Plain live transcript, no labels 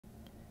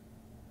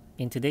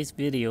In today's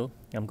video,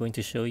 I'm going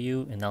to show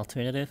you an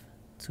alternative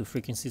to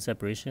frequency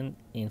separation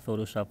in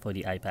Photoshop for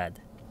the iPad.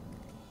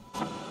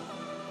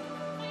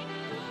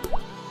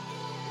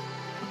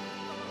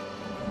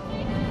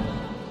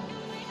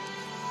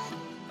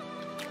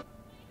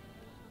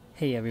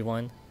 Hey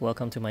everyone,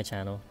 welcome to my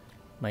channel.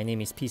 My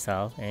name is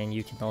Pisal, and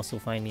you can also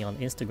find me on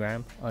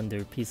Instagram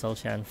under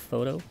PisalChan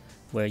Photo,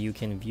 where you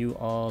can view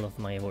all of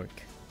my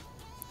work.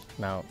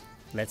 Now,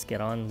 let's get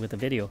on with the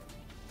video.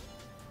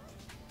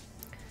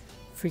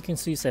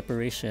 Frequency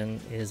separation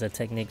is a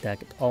technique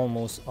that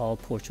almost all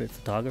portrait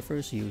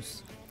photographers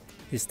use.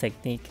 This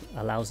technique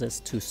allows us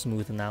to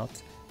smoothen out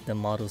the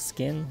model's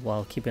skin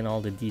while keeping all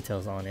the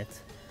details on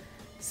it.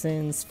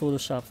 Since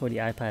Photoshop for the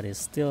iPad is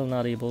still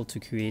not able to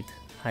create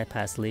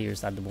high-pass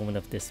layers at the moment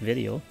of this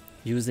video,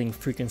 using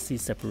frequency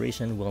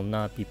separation will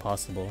not be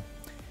possible.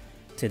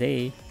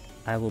 Today,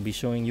 I will be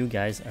showing you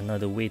guys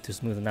another way to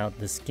smoothen out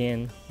the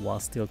skin while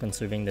still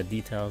conserving the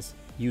details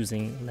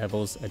using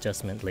levels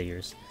adjustment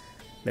layers.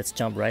 Let's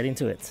jump right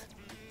into it.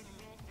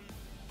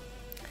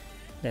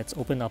 Let's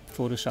open up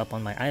Photoshop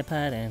on my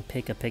iPad and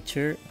pick a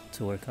picture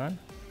to work on.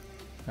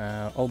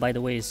 Oh, by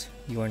the way,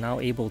 you are now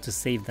able to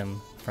save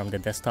them from the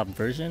desktop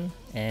version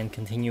and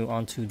continue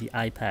onto the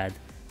iPad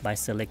by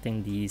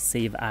selecting the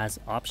Save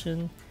As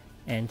option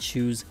and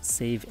choose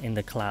Save in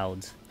the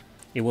Cloud.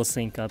 It will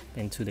sync up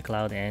into the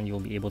cloud and you'll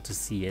be able to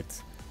see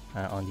it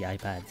on the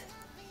iPad.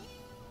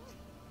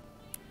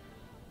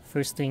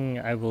 First thing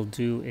I will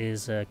do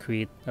is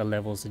create a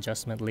levels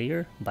adjustment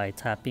layer by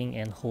tapping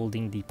and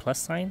holding the plus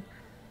sign.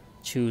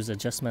 Choose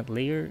adjustment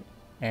layer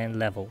and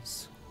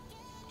levels.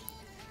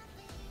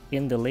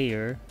 In the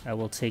layer, I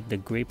will take the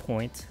gray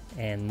point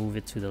and move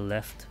it to the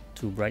left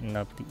to brighten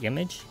up the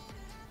image.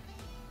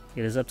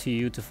 It is up to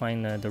you to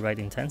find the right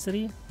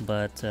intensity,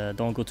 but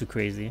don't go too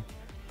crazy.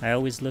 I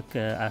always look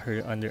at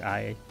her under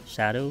eye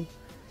shadow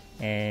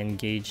and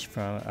gauge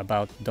from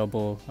about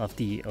double of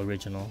the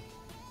original.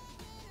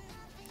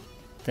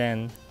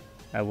 Then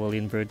I will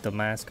invert the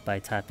mask by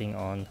tapping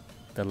on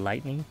the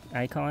lightning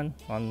icon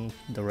on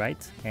the right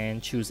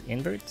and choose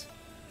invert.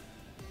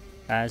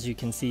 As you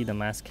can see, the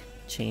mask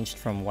changed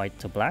from white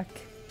to black.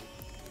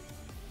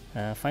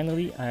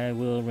 Finally, I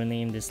will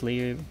rename this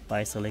layer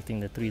by selecting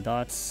the three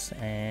dots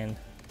and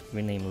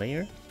rename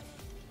layer.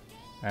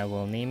 I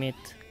will name it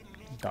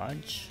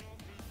Dodge.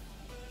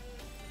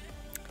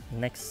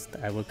 Next,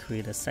 I will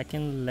create a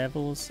second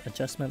levels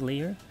adjustment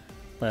layer,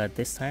 but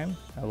this time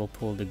I will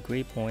pull the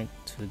gray point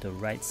to the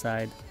right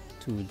side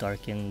to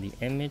darken the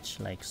image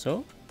like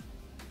so.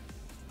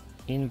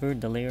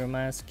 Invert the layer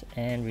mask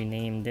and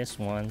rename this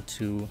one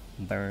to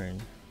Burn.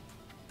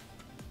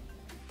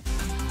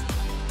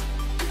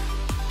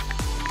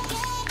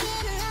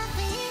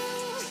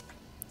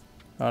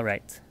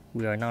 Alright,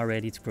 we are now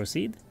ready to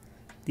proceed.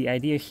 The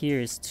idea here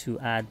is to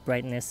add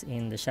brightness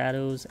in the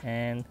shadows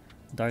and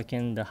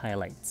darken the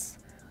highlights.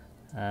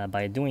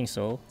 By doing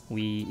so,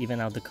 we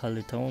even out the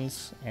color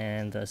tones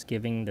and thus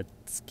giving the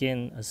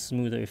skin a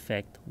smoother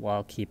effect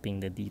while keeping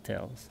the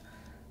details.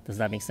 Does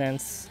that make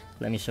sense?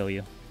 Let me show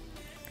you.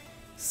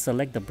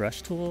 Select the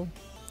brush tool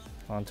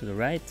onto the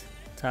right,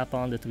 tap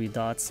on the three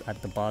dots at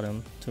the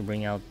bottom to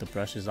bring out the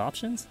brush's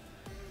options.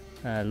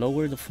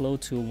 Lower the flow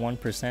to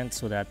 1%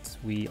 so that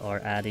we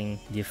are adding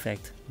the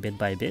effect bit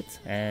by bit,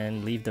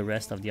 and leave the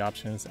rest of the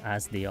options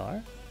as they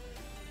are.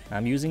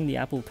 I'm using the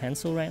Apple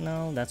Pencil right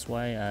now, that's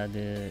why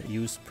the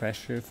use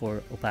pressure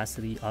for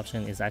opacity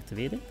option is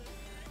activated,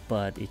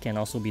 but it can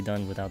also be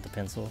done without the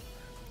pencil.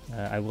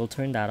 I will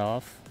turn that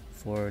off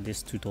for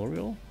this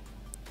tutorial.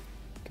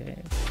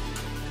 Okay.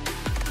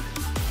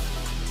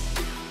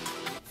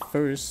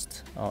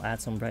 First, I'll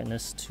add some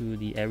brightness to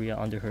the area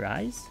under her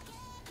eyes.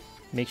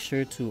 Make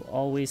sure to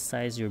always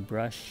size your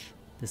brush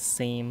the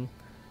same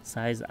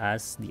size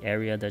as the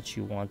area that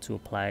you want to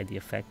apply the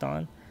effect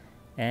on,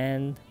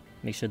 and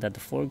make sure that the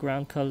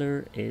foreground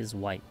color is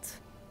white.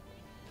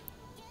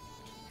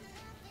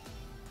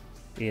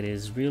 It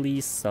is really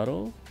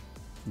subtle,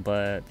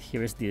 but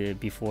here's the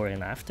before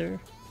and after.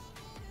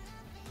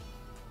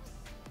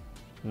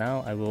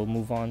 Now I will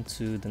move on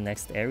to the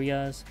next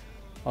areas.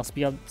 I'll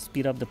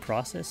speed up the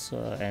process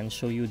and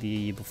show you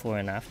the before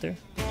and after.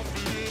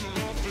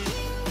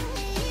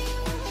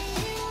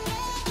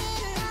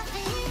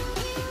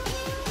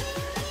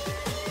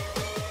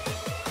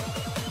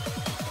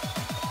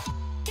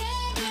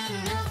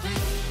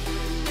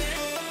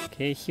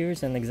 Okay,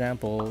 here's an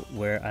example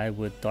where I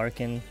would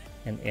darken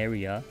an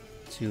area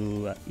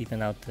to even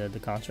out the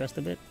contrast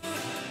a bit.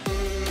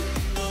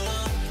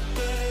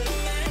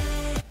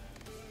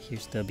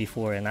 Here's the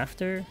before and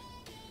after.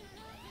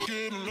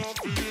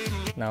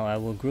 Now I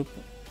will group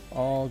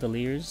all the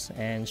layers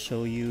and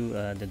show you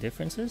the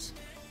differences.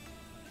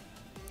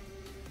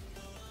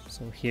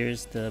 So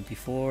here's the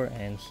before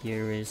and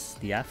here is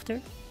the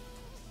after.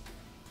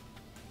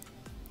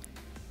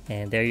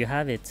 And there you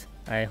have it.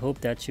 I hope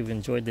that you've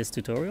enjoyed this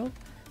tutorial.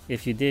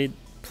 If you did,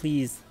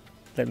 please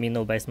let me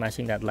know by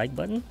smashing that like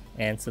button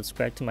and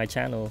subscribe to my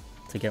channel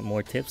to get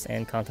more tips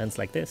and contents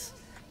like this.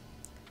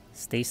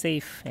 Stay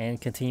safe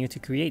and continue to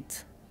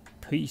create.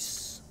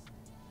 Peace.